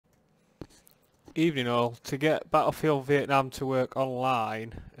Evening all. To get Battlefield Vietnam to work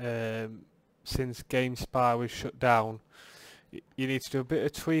online, since GameSpy was shut down, you need to do a bit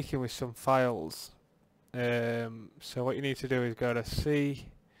of tweaking with some files. So what you need to do is go to C,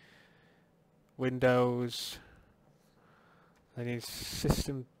 Windows, then you need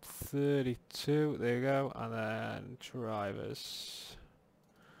System 32, there you go, and then drivers,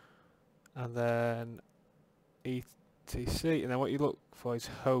 and then etc, and then what you look for is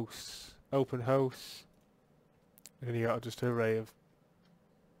hosts, open hosts, and you got just an array of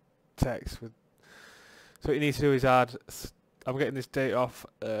text with. So what you need to do is add, I'm getting this date off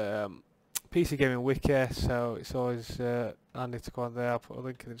PC Gaming Wiki, so it's always handy to go on there. I'll put a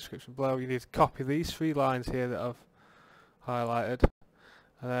link in the description below. You need to copy these 3 lines here that I've highlighted,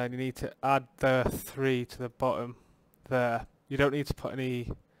 and then you need to add the 3 to the bottom there. You don't need to put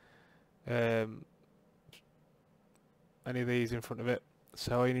any of these in front of it.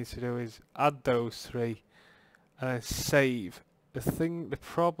 So all you need to do is add those 3 and then save. The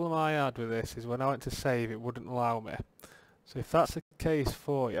problem I had with this is when I went to save, it wouldn't allow me. So if that's the case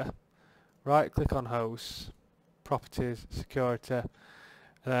for you, right click on hosts, properties, security, and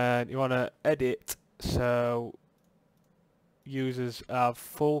then you want to edit so users have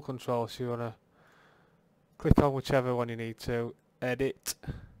full control. So you want to click on whichever one you need to, edit,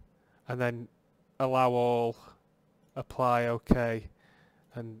 and then allow all, apply OK,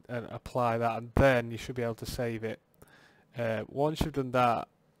 and apply that, and then you should be able to save it. Once you've done that,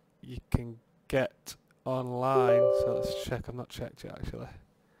 you can get online. So let's check. I've not checked it actually.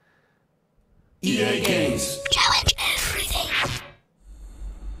 EA Games. Challenge everything.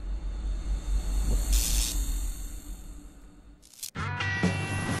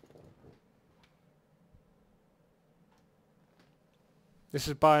 This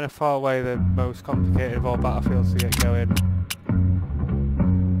is by and far away the most complicated of all Battlefields to get going.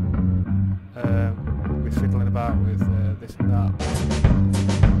 We're fiddling about with this and that.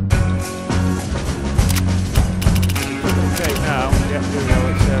 Okay, now, yeah, here we go,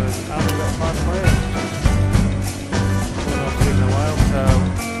 it says, and we've got 5 players. We've not seen in a while, so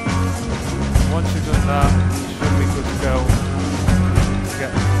once you've done that, you should be good to go to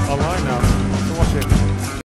get online now.